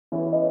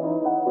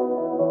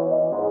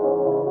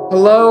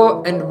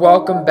Hello and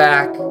welcome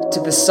back to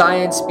the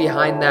Science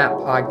Behind That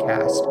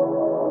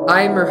podcast.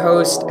 I am your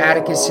host,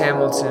 Atticus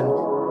Hamilton,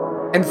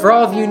 and for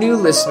all of you new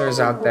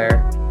listeners out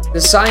there, the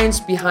Science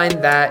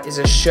Behind That is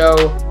a show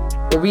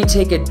where we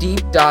take a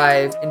deep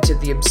dive into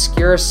the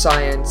obscure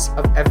science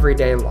of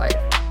everyday life.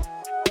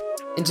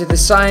 Into the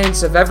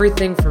science of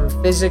everything from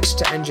physics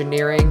to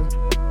engineering,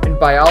 and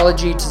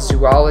biology to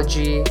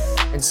zoology,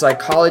 and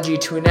psychology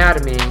to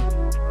anatomy,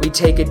 we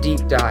take a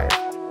deep dive.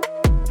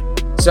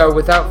 So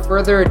without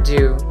further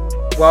ado,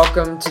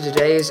 welcome to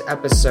today's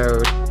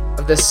episode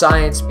of the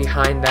Science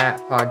Behind That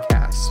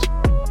podcast.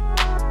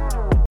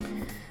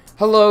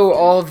 Hello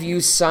all of you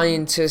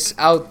scientists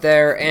out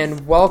there,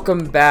 and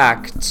welcome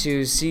back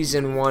to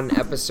Season 1,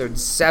 Episode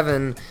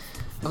 7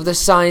 of the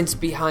Science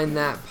Behind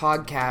That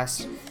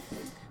podcast.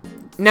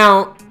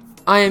 Now,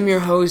 I am your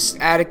host,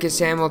 Atticus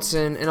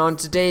Hamilton, and on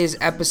today's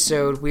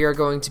episode, we are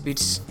going to be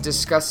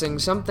discussing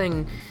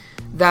something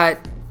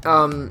that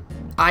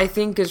I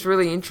think is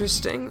really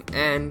interesting,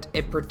 and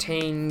it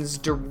pertains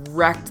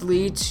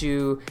directly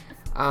to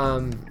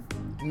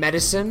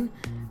medicine.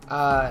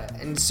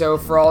 And so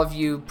for all of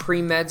you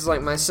pre-meds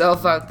like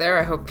myself out there,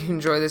 I hope you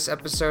enjoy this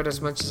episode as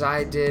much as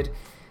I did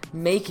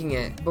making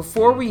it.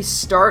 Before we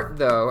start,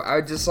 though, I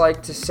would just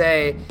like to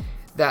say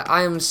that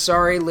I am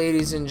sorry,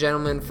 ladies and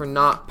gentlemen, for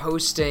not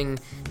posting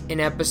an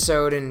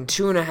episode in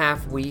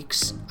 2.5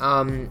 weeks.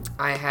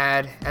 I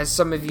had, as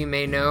some of you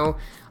may know,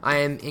 I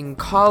am in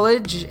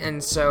college,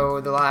 and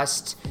so the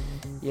last,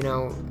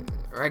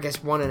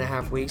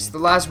 1.5 weeks. The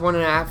last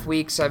 1.5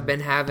 weeks I've been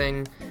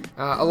having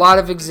a lot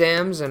of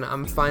exams, and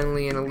I'm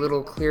finally in a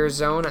little clear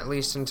zone, at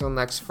least until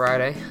next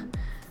Friday.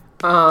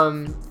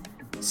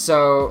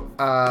 So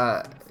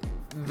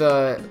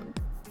the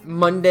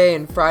Monday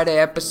and Friday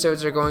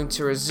episodes are going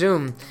to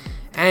resume.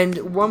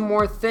 And one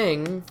more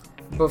thing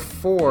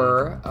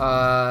before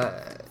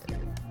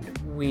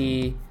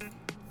we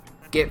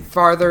get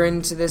farther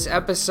into this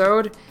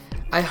episode,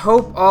 I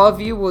hope all of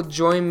you will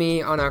join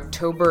me on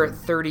October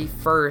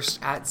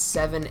 31st at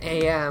 7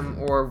 a.m.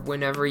 or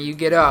whenever you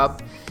get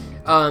up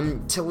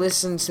to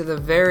listen to the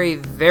very,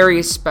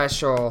 very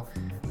special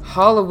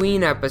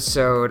Halloween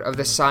episode of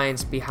the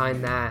Science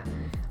Behind That.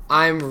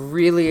 I'm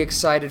really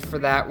excited for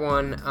that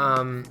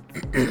one.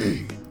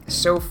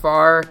 So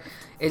far,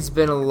 it's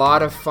been a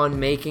lot of fun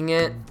making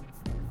it,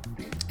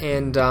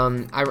 and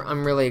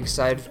I'm really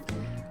excited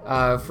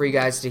for you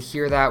guys to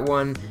hear that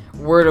one.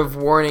 Word of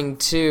warning,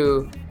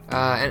 too,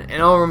 and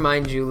I'll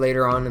remind you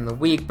later on in the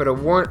week, but a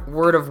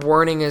word of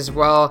warning as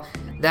well,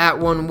 that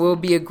one will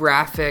be a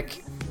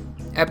graphic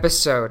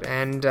episode,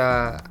 and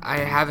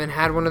I haven't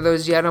had one of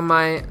those yet in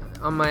my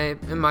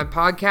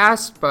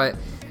podcast, but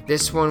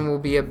this one will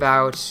be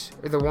about,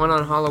 or the one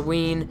on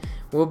Halloween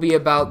will be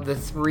about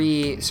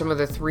some of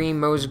the three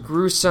most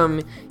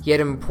gruesome yet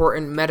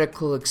important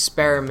medical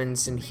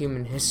experiments in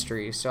human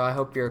history. So I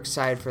hope you're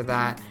excited for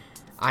that.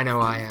 I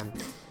know I am.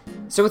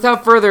 So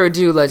without further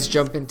ado, let's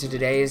jump into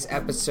today's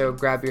episode.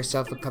 Grab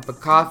yourself a cup of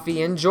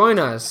coffee and join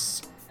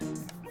us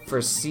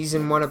for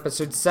Season 1,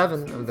 Episode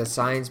 7 of The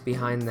Science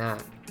Behind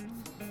That.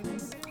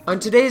 On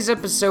today's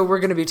episode, we're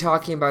going to be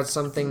talking about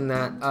something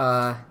that,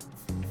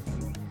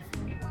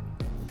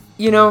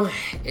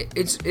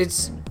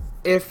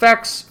 it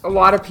affects a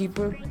lot of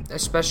people,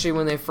 especially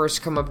when they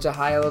first come up to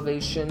high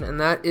elevation,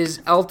 and that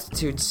is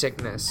altitude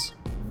sickness.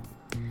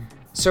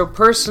 So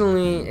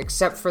personally,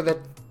 except for the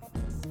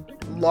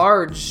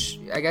large,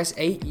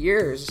 8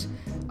 years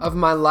of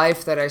my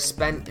life that I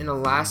spent in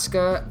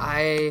Alaska,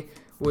 I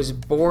was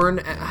born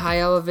at high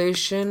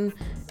elevation,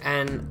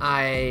 and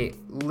I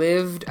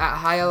lived at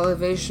high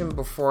elevation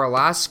before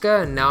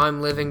Alaska, and now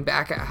I'm living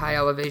back at high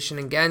elevation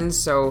again,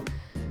 so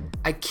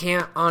I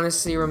can't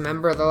honestly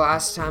remember the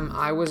last time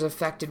I was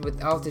affected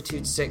with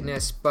altitude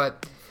sickness,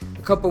 but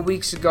a couple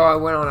weeks ago I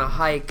went on a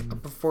hike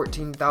up a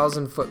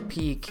 14,000 foot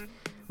peak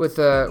with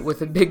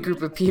a big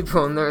group of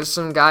people, and there was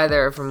some guy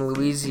there from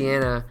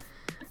Louisiana,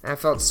 and I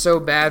felt so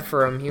bad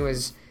for him. He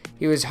was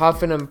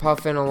huffing and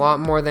puffing a lot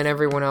more than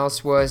everyone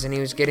else was, and he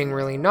was getting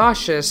really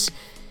nauseous,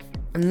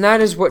 and that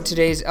is what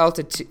today's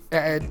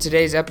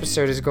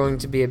episode is going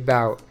to be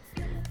about.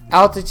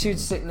 Altitude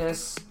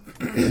sickness.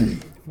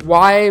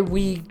 Why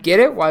we get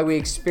it, why we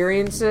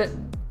experience it,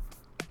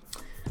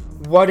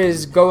 what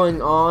is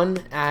going on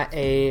at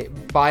a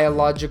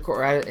biological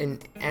or at an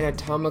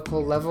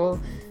anatomical level,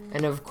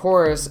 and of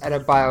course at a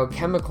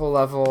biochemical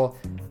level,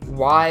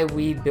 why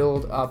we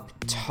build up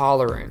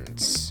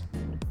tolerance.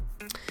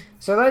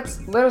 So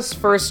let us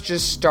first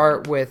just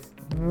start with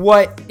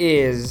what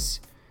is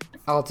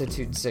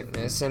altitude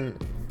sickness,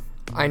 and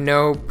I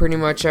know pretty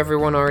much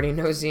everyone already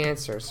knows the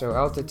answer. So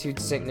altitude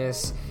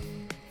sickness,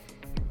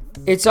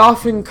 it's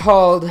often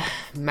called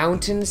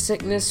mountain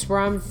sickness where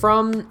I'm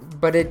from,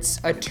 but it's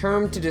a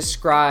term to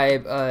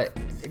describe a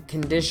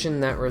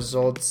condition that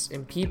results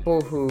in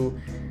people who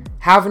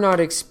have not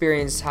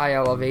experienced high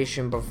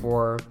elevation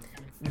before,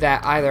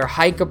 that either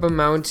hike up a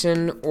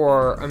mountain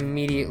or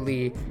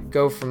immediately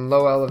go from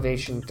low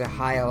elevation to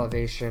high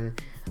elevation,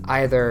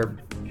 either,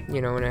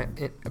 in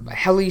a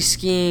heli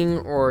skiing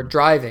or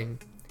driving.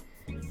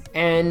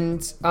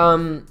 And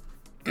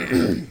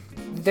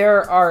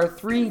there are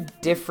 3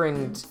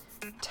 different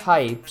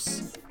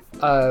types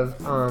of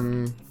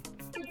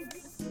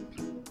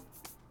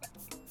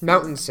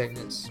mountain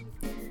sickness.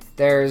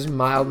 There's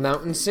mild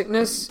mountain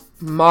sickness,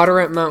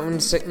 moderate mountain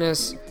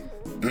sickness,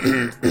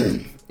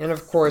 and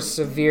of course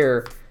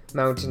severe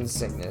mountain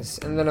sickness.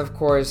 And then of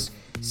course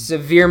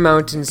severe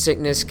mountain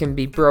sickness can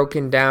be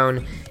broken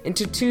down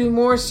into 2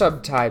 more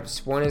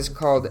subtypes. One is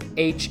called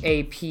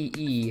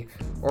HAPE,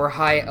 or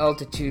high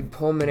altitude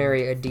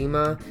pulmonary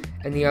edema,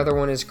 and the other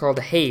one is called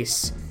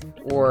HACE,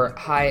 or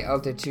high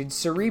altitude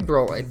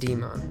cerebral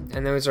edema.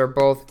 And those are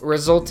both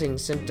resulting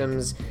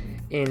symptoms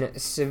in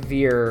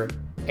severe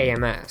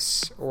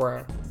AMS,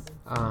 or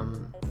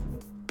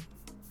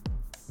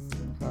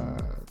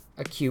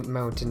acute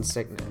mountain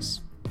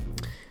sickness.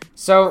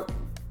 So,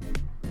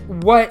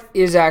 what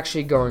is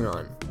actually going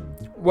on?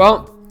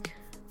 Well,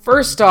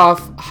 first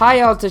off, high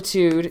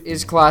altitude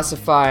is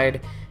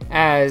classified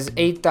as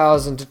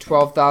 8,000 to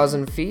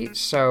 12,000 feet,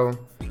 so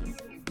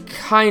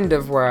kind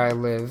of where I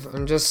live.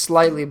 I'm just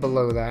slightly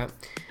below that.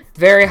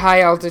 Very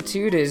high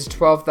altitude is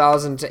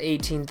 12,000 to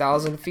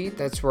 18,000 feet.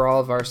 That's where all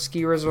of our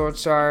ski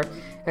resorts are.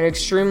 And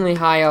extremely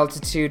high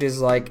altitude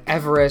is like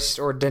Everest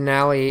or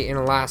Denali in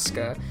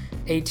Alaska,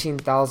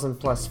 18,000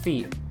 plus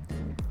feet.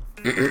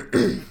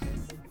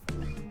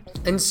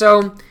 And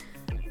so,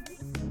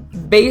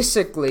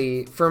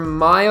 basically, for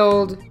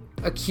mild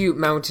acute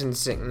mountain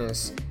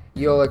sickness,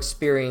 you'll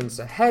experience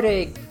a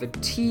headache,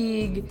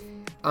 fatigue,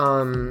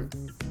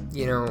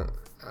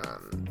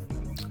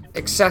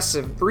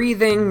 excessive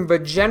breathing,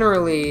 but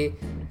generally,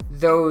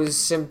 those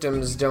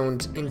symptoms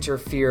don't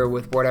interfere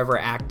with whatever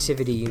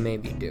activity you may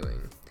be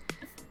doing.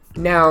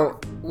 Now,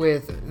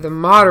 with the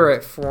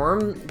moderate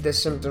form, the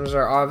symptoms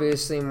are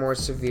obviously more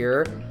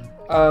severe.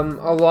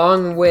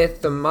 Along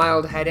with the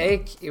mild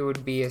headache, it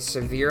would be a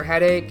severe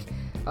headache.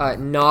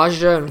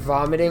 Nausea and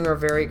vomiting are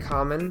very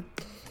common.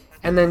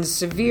 And then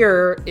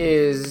severe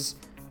is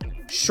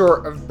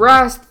short of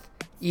breath,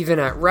 even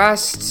at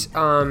rest,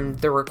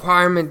 the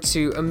requirement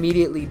to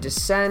immediately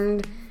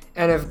descend,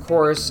 and of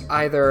course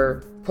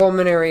either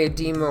pulmonary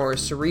edema or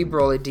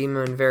cerebral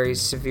edema in very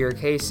severe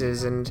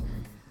cases. And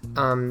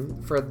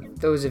for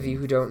those of you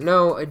who don't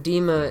know,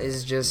 edema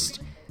is just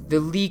the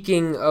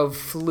leaking of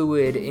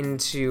fluid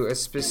into a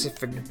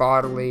specific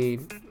bodily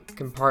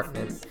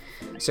compartment.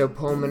 So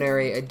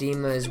pulmonary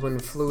edema is when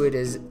fluid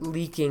is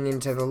leaking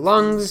into the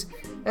lungs,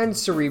 and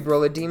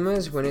cerebral edema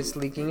is when it's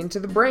leaking into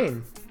the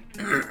brain.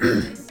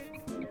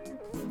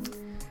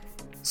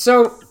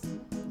 So,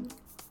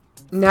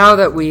 now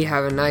that we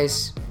have a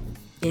nice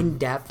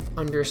in-depth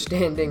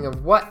understanding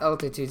of what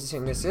altitude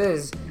sickness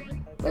is,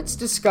 let's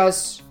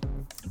discuss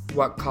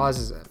what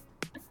causes it.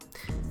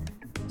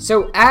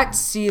 So at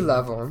sea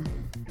level,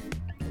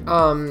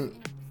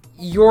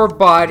 your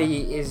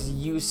body is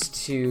used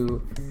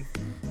to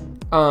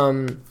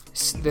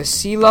the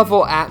sea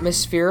level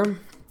atmosphere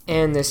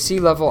and the sea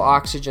level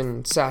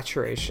oxygen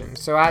saturation.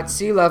 So at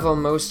sea level,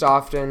 most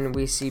often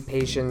we see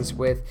patients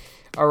with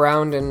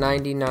around a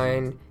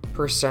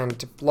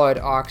 99% blood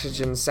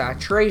oxygen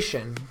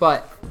saturation.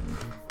 But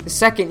the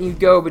second you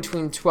go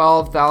between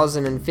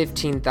 12,000 and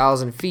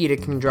 15,000 feet,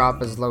 it can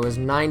drop as low as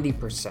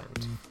 90%.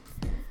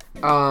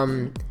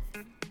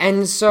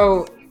 And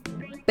so,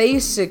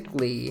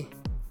 basically,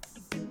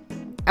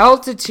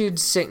 altitude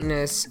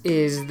sickness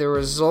is the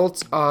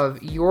result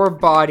of your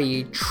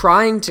body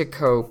trying to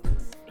cope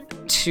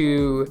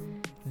to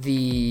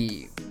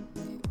the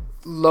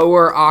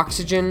lower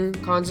oxygen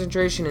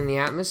concentration in the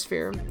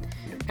atmosphere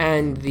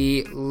and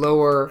the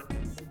lower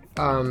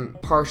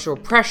partial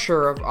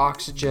pressure of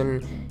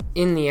oxygen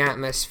in the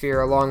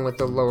atmosphere, along with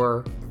the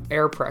lower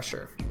air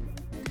pressure.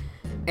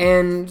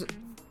 And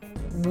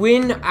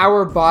when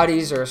our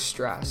bodies are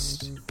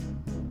stressed,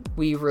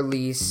 we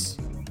release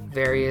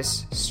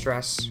various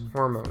stress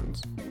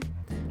hormones.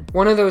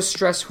 One of those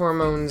stress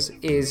hormones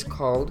is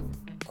called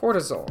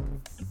cortisol.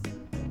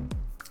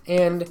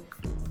 And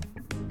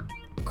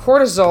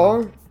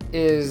cortisol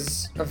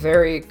is a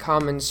very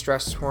common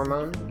stress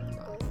hormone.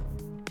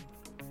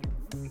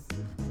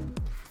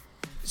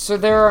 So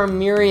there are a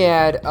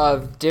myriad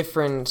of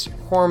different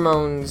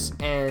hormones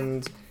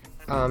and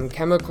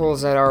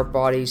chemicals that our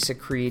body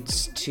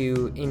secretes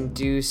to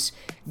induce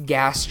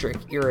gastric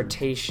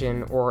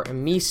irritation, or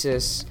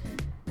emesis,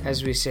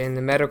 as we say in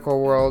the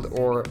medical world,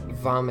 or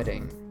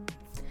vomiting.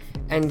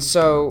 And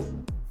so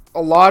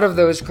a lot of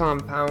those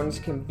compounds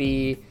can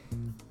be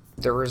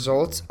the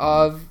result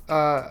of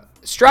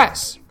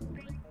stress.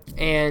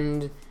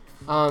 And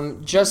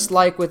just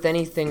like with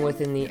anything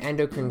within the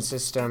endocrine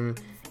system,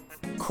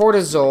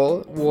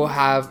 cortisol will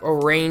have a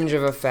range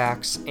of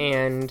effects,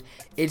 and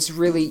it's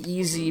really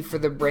easy for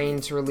the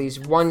brain to release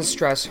one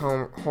stress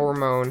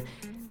hormone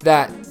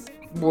that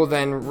will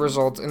then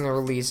result in the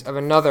release of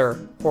another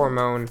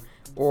hormone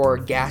or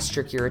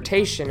gastric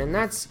irritation. And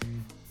that's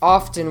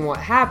often what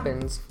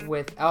happens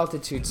with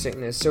altitude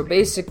sickness. So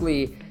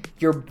basically,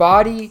 your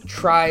body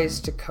tries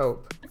to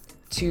cope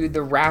to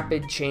the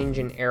rapid change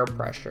in air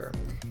pressure.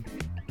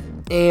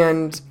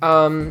 And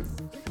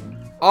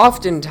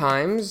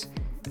oftentimes,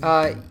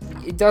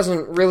 it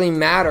doesn't really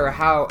matter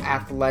how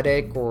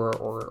athletic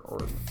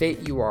or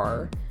fit you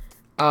are.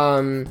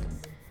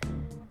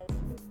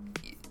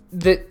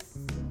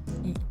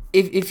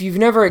 If you've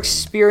never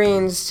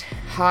experienced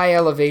high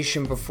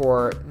elevation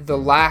before, the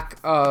lack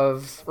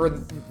of, or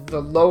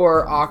the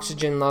lower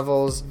oxygen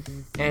levels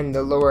and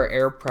the lower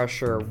air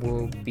pressure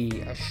will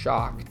be a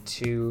shock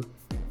to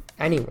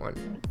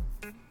anyone.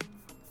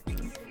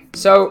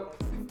 So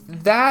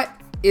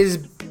that is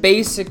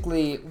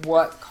basically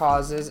what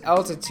causes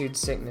altitude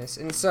sickness.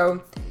 And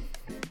so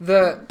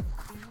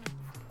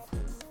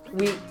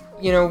we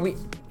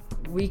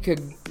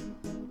could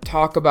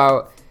talk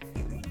about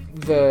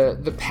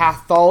the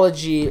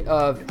pathology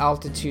of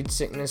altitude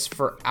sickness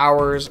for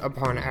hours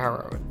upon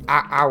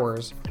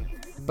hours,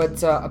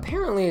 but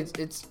apparently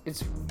it's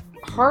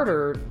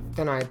harder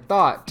than I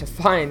thought to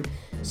find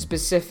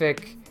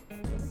specific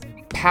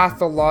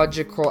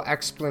pathological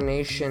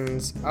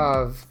explanations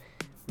of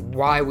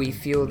why we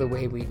feel the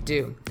way we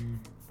do.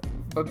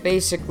 But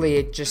basically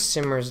it just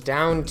simmers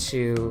down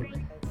to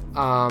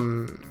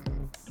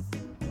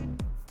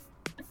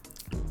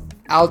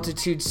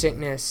altitude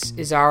sickness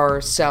is our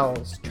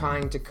cells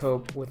trying to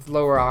cope with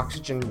lower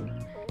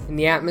oxygen in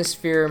the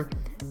atmosphere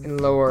and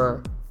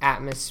lower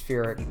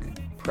atmospheric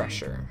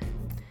pressure.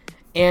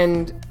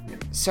 And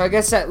so I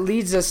guess that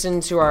leads us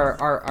into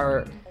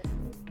our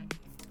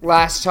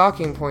last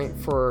talking point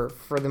for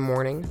the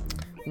morning,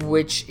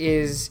 which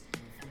is,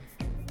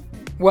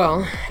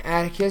 well,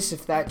 Atticus,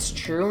 if that's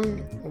true,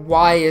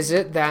 why is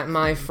it that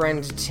my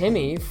friend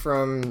Timmy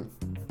from,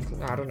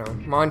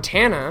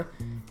 Montana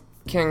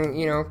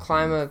can,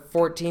 climb a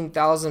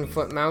 14,000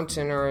 foot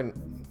mountain or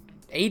an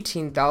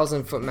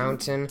 18,000 foot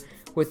mountain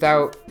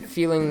without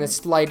feeling the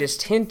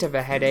slightest hint of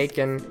a headache,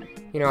 and,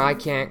 I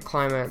can't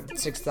climb a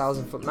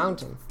 6,000 foot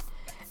mountain?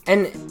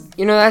 And,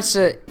 that's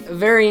a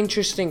very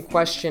interesting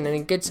question, and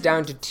it gets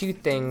down to two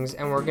things,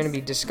 and we're going to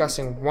be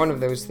discussing one of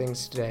those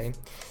things today,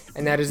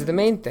 and that is the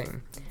main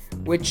thing,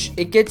 which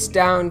it gets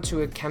down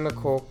to a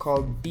chemical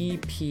called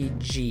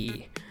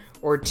BPG,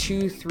 or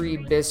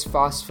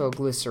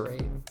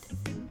 2,3-bisphosphoglycerate.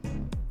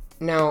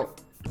 Now,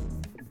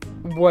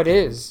 what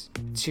is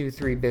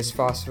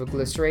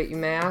 2,3-bisphosphoglycerate, you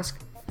may ask?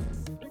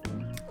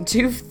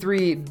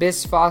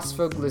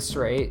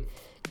 2,3-bisphosphoglycerate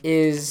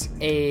is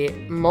a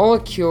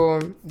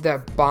molecule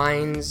that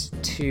binds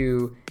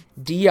to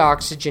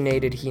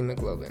deoxygenated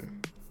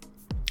hemoglobin.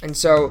 And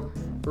so,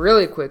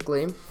 really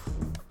quickly,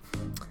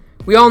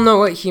 we all know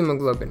what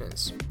hemoglobin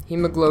is.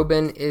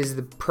 Hemoglobin is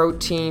the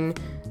protein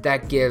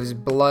that gives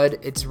blood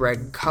its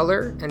red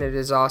color, and it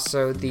is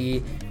also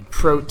the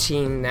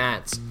protein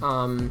that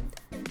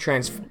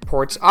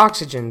transports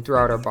oxygen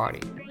throughout our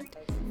body.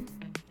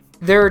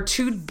 There are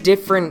two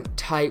different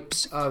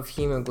types of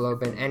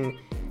hemoglobin, and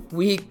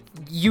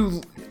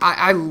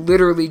I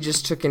literally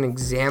just took an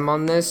exam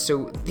on this,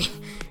 so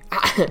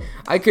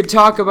I could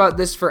talk about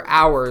this for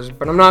hours,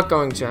 but I'm not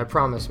going to, I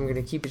promise. I'm going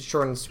to keep it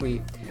short and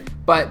sweet.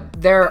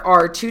 But there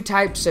are two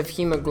types of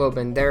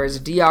hemoglobin. There is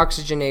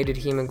deoxygenated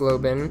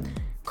hemoglobin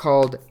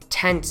called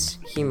tense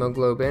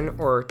hemoglobin,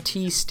 or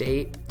T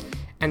state,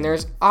 and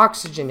there's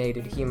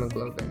oxygenated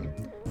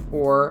hemoglobin,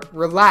 or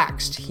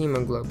relaxed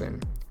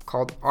hemoglobin,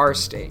 called R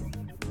state.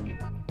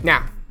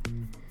 Now,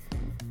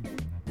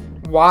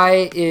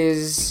 why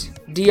is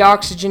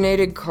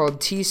deoxygenated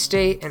called T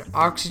state and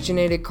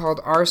oxygenated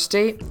called R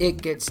state?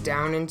 It gets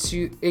down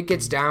to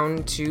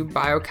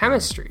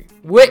biochemistry,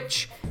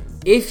 which,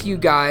 if you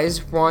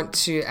guys want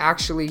to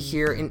actually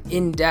hear an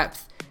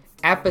in-depth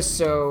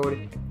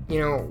episode,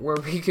 where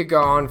we could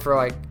go on for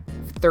like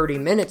 30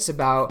 minutes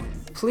about,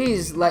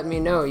 please let me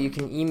know. You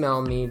can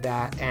email me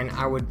that, and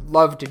I would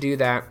love to do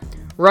that.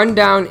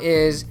 Rundown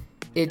is,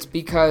 it's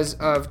because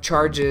of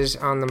charges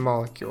on the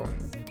molecule.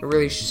 A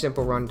really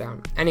simple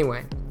rundown.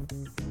 Anyway,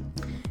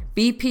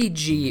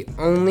 BPG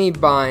only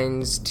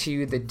binds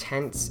to the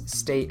tense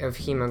state of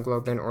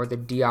hemoglobin, or the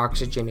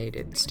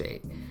deoxygenated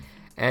state.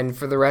 And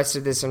for the rest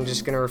of this, I'm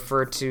just going to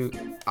refer to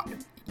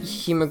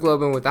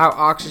hemoglobin without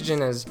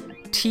oxygen as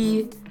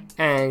T,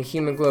 and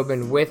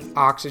hemoglobin with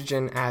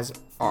oxygen as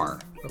R,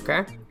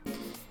 okay?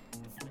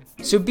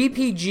 So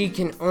BPG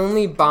can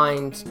only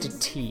bind to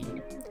T.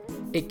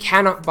 It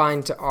cannot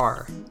bind to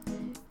R.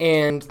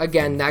 And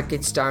again, that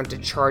gets down to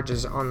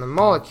charges on the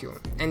molecule.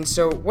 And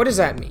so what does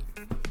that mean?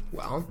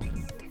 Well,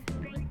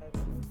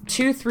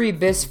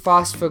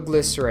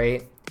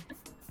 2,3-bisphosphoglycerate,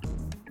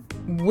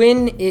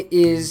 when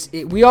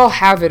we all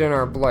have it in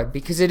our blood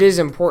because it is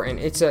important.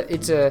 It's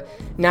a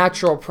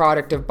natural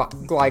product of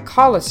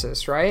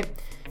glycolysis, right?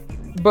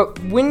 But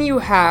when you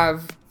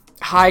have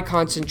high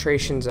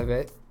concentrations of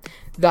it,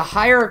 the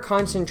higher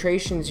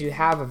concentrations you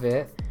have of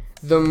it,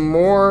 the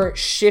more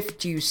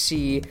shift you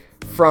see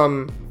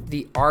from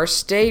the R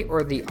state,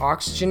 or the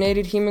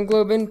oxygenated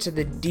hemoglobin, to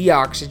the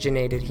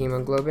deoxygenated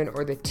hemoglobin,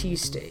 or the T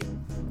state.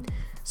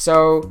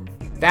 So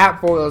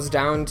that boils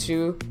down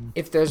to,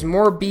 if there's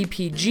more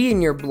BPG in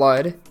your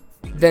blood,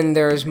 then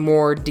there's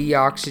more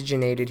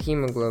deoxygenated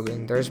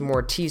hemoglobin. There's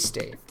more T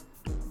state.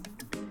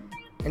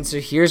 And so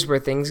here's where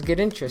things get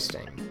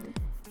interesting.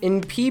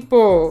 In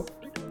people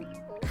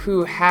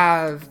who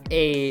have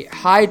a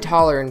high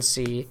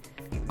tolerancy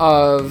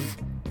of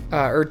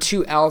or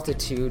to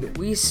altitude,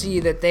 we see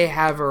that they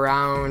have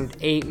around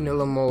 8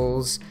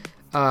 millimoles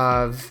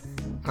of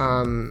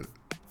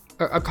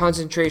a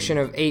concentration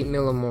of 8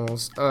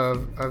 millimoles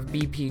of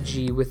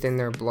BPG within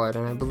their blood,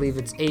 and I believe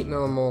it's 8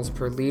 millimoles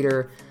per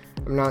liter.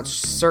 I'm not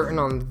certain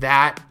on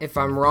that. If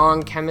I'm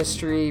wrong,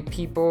 chemistry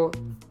people,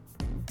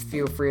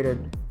 feel free to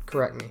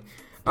correct me.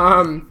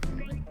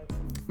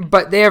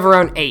 But they have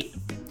around 8.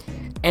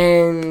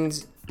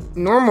 And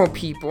normal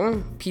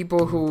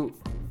people who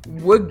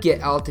would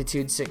get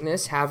altitude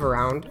sickness, have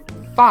around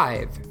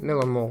 5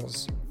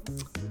 millimoles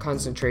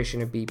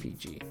concentration of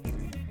BPG.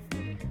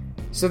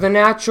 So the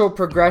natural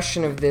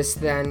progression of this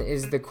then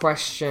is the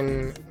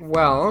question,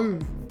 well,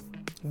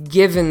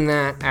 given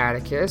that,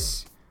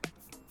 Atticus,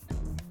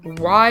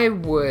 why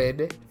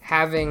would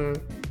having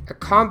a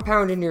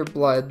compound in your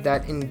blood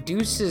that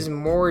induces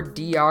more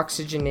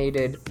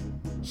deoxygenated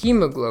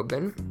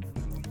hemoglobin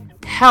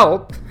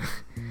help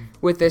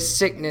with a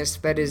sickness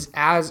that is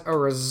as a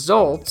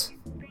result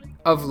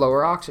of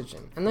lower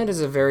oxygen? And that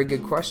is a very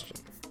good question.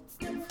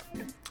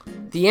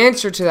 The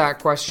answer to that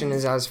question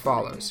is as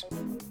follows.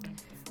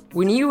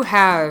 When you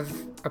have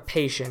a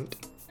patient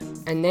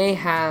and they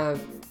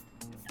have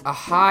a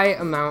high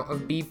amount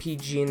of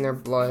BPG in their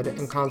blood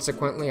and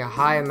consequently a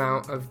high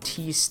amount of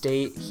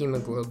T-state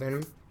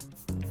hemoglobin,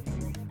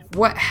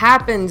 what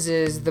happens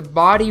is the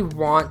body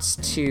wants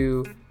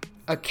to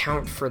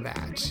account for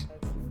that.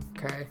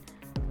 Okay?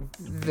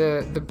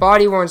 The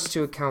body wants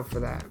to account for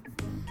that.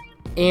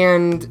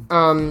 And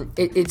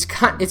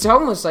it's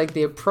almost like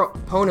the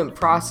opponent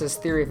process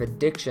theory of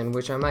addiction,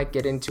 which I might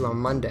get into on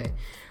Monday.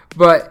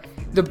 But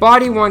the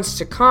body wants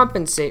to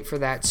compensate for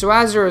that. So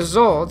as a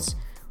result,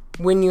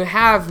 when you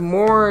have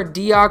more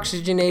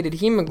deoxygenated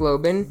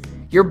hemoglobin,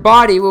 your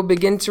body will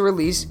begin to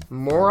release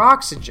more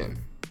oxygen.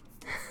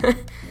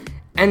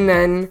 And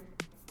then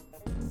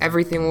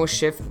everything will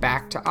shift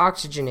back to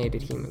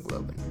oxygenated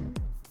hemoglobin.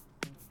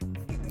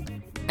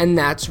 And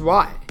that's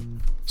why.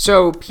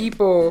 So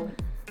people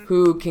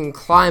who can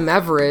climb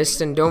Everest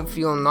and don't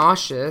feel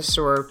nauseous,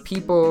 or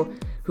people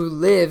who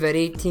live at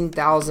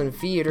 18,000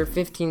 feet or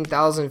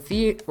 15,000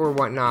 feet or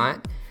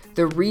whatnot,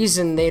 the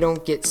reason they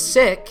don't get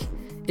sick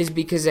is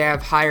because they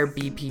have higher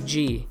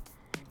BPG.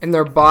 And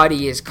their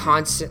body is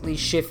constantly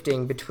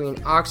shifting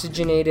between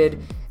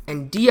oxygenated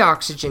and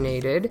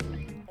deoxygenated,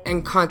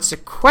 and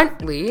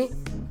consequently,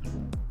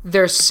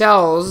 their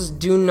cells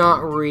do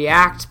not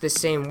react the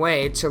same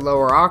way to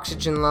lower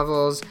oxygen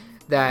levels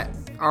that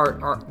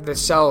are the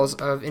cells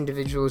of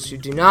individuals who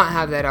do not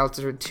have that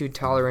altitude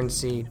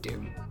tolerancy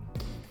do.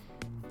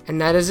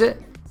 And that is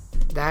it.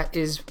 That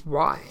is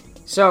why.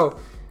 So,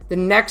 the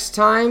next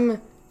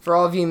time, for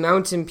all of you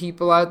mountain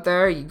people out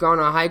there, you go on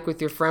a hike with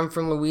your friend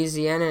from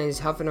Louisiana and he's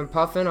huffing and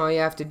puffing, all you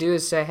have to do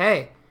is say,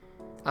 hey,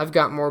 I've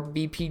got more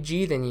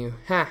BPG than you.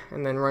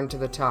 And then run to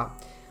the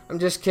top. I'm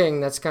just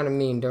kidding. That's kind of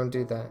mean. Don't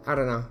do that. I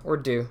don't know. Or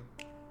do.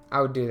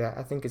 I would do that.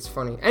 I think it's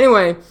funny.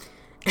 Anyway,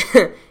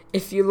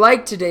 if you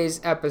liked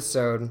today's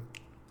episode,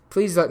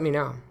 please let me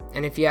know.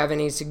 And if you have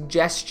any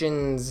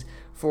suggestions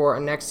for a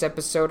next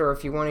episode, or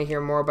if you want to hear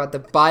more about the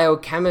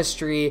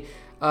biochemistry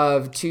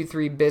of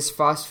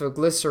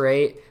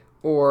 2,3-bisphosphoglycerate,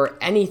 or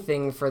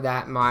anything for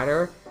that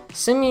matter,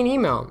 send me an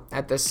email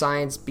at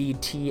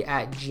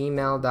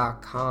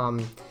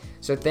thesciencebt@gmail.com.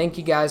 So thank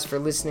you guys for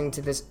listening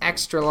to this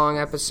extra long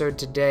episode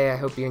today. I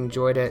hope you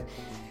enjoyed it.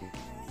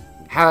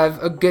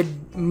 Have a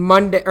good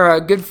Monday or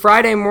a good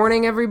Friday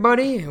morning,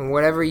 everybody, and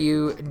whatever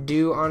you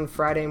do on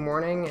Friday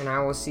morning, and I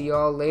will see you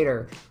all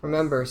later.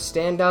 Remember,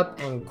 stand up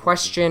and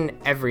question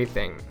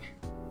everything.